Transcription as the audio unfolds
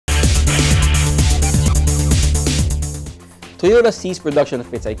Toyota ceased production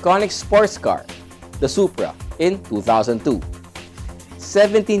of its iconic sports car, the Supra, in 2002.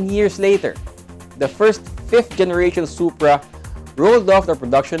 17 years later, the first fifth-generation Supra rolled off the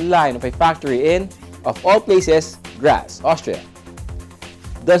production line of a factory in, of all places, Graz, Austria.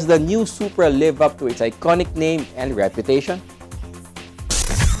 Does the new Supra live up to its iconic name and reputation?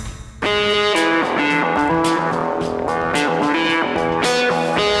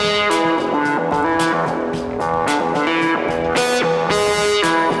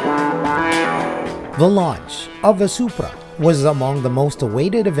 The launch of the Supra was among the most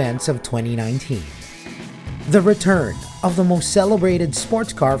awaited events of 2019. The return of the most celebrated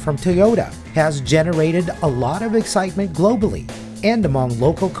sports car from Toyota has generated a lot of excitement globally and among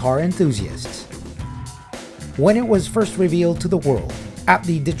local car enthusiasts. When it was first revealed to the world at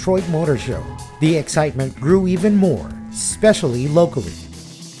the Detroit Motor Show, the excitement grew even more, especially locally.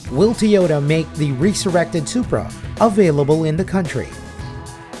 Will Toyota make the resurrected Supra available in the country?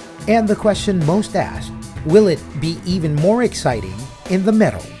 And the question most asked, will it be even more exciting in the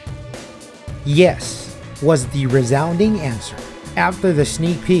metal? Yes, was the resounding answer after the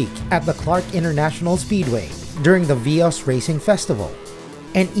sneak peek at the Clark International Speedway during the Vios Racing Festival,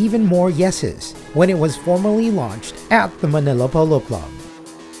 and even more yeses when it was formally launched at the Manila Polo Club.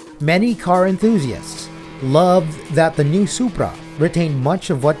 Many car enthusiasts loved that the new Supra retained much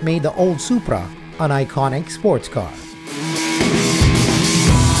of what made the old Supra an iconic sports car.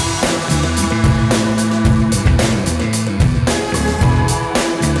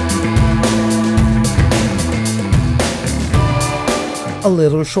 A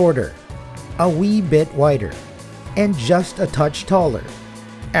little shorter, a wee bit wider, and just a touch taller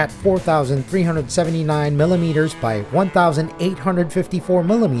at 4,379mm by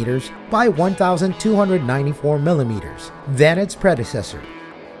 1,854mm by 1,294mm than its predecessor.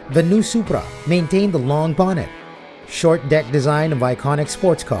 The new Supra maintained the long bonnet, short deck design of iconic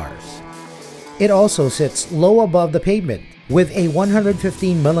sports cars. It also sits low above the pavement with a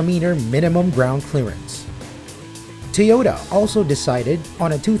 115mm minimum ground clearance. Toyota also decided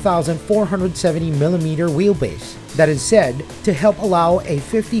on a 2,470mm wheelbase that is said to help allow a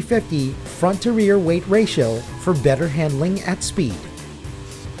 50-50 front-to-rear weight ratio for better handling at speed.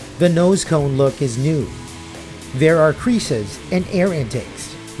 The nose cone look is new. There are creases and air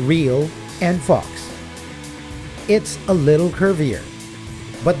intakes, real and Fox. It's a little curvier,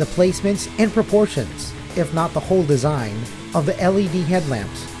 but the placements and proportions, if not the whole design, of the LED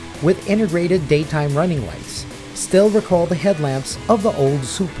headlamps with integrated daytime running lights still recall the headlamps of the old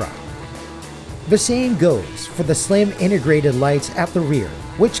Supra. The same goes for the slim integrated lights at the rear,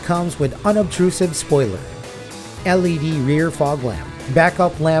 which comes with unobtrusive spoiler, LED rear fog lamp,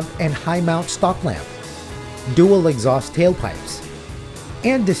 backup lamp and high mount stop lamp, dual exhaust tailpipes,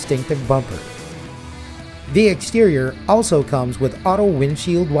 and distinctive bumper. The exterior also comes with auto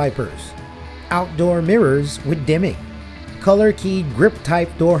windshield wipers, outdoor mirrors with dimming, color-keyed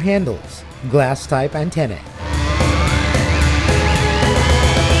grip-type door handles, glass-type antennae.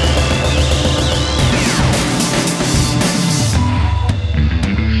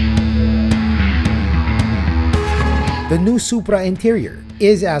 The new Supra interior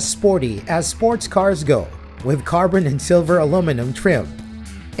is as sporty as sports cars go, with carbon and silver aluminum trim,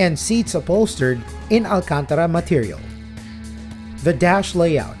 and seats upholstered in Alcantara material. The dash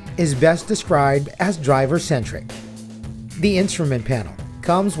layout is best described as driver-centric. The instrument panel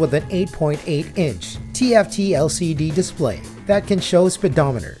comes with an 8.8-inch TFT LCD display that can show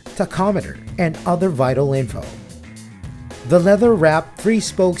speedometer, tachometer, and other vital info. The leather-wrapped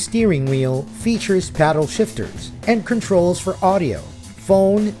 3-spoke steering wheel features paddle shifters and controls for audio,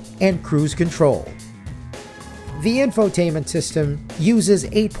 phone, and cruise control. The infotainment system uses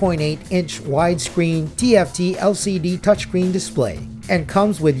 8.8-inch widescreen TFT LCD touchscreen display and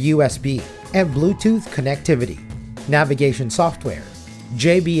comes with USB and Bluetooth connectivity, navigation software,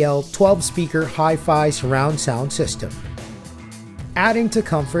 JBL 12-speaker hi-fi surround sound system. Adding to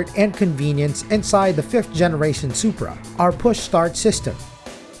comfort and convenience inside the 5th generation Supra are push-start system,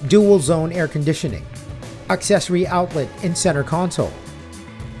 dual-zone air conditioning, accessory outlet in center console.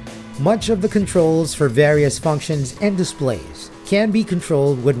 Much of the controls for various functions and displays can be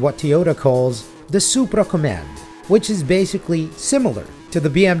controlled with what Toyota calls the Supra Command, which is basically similar to the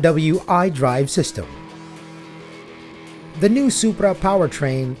BMW iDrive system. The new Supra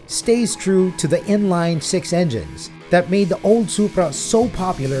powertrain stays true to the inline-6 engines that made the old Supra so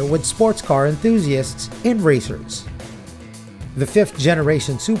popular with sports car enthusiasts and racers. The 5th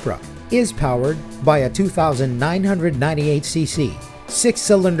generation Supra is powered by a 2,998cc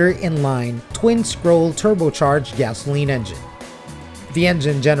 6-cylinder inline twin-scroll turbocharged gasoline engine. The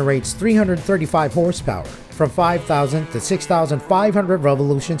engine generates 335 horsepower from 5,000 to 6,500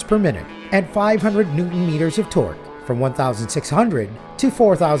 revolutions per minute and 500 Newton meters of torque from 1,600 to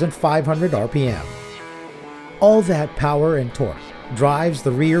 4,500 RPM. All that power and torque drives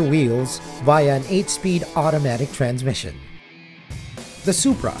the rear wheels via an 8-speed automatic transmission. The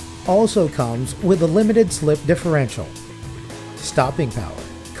Supra also comes with a limited slip differential. Stopping power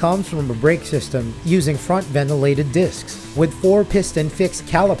comes from a brake system using front ventilated discs with 4-piston fixed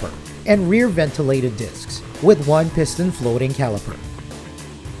caliper and rear ventilated discs with 1-piston floating caliper.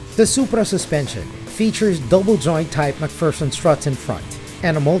 The Supra suspension features double joint type McPherson struts in front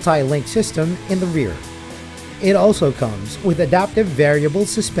and a multi-link system in the rear. It also comes with adaptive variable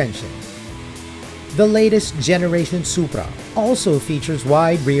suspension. The latest generation Supra also features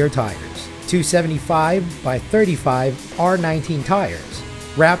wide rear tires, 275 by 35 R19 tires,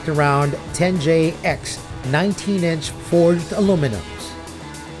 wrapped around 10JX 19-inch forged aluminums.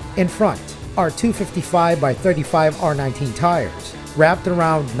 In front are 255 by 35 R19 tires, wrapped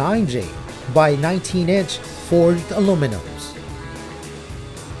around 9J by 19-inch forged aluminums.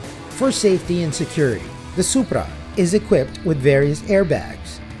 For safety and security, the Supra is equipped with various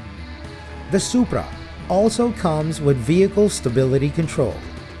airbags. The Supra also comes with vehicle stability control,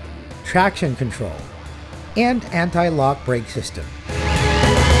 traction control, and anti-lock brake system.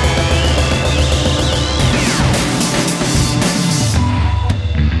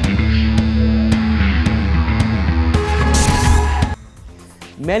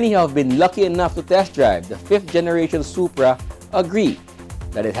 Many who have been lucky enough to test drive the 5th generation Supra agree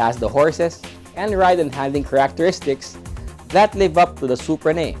that it has the horses and ride and handling characteristics that live up to the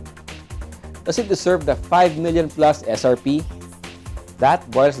Supra name. Does it deserve the 5 million plus SRP? That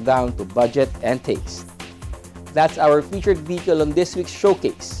boils down to budget and taste. That's our featured vehicle on this week's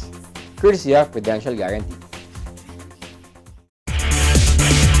showcase, courtesy of Prudential Guarantee.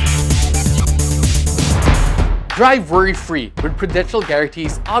 Drive worry-free with Prudential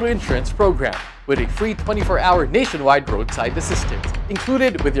Guarantee's auto insurance program with a free 24-hour nationwide roadside assistance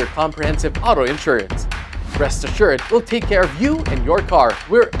included with your comprehensive auto insurance. Rest assured, we'll take care of you and your car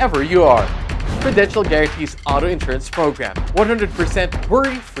wherever you are. Prudential Guarantee's auto insurance program, 100%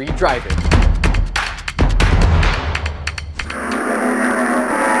 worry-free driving.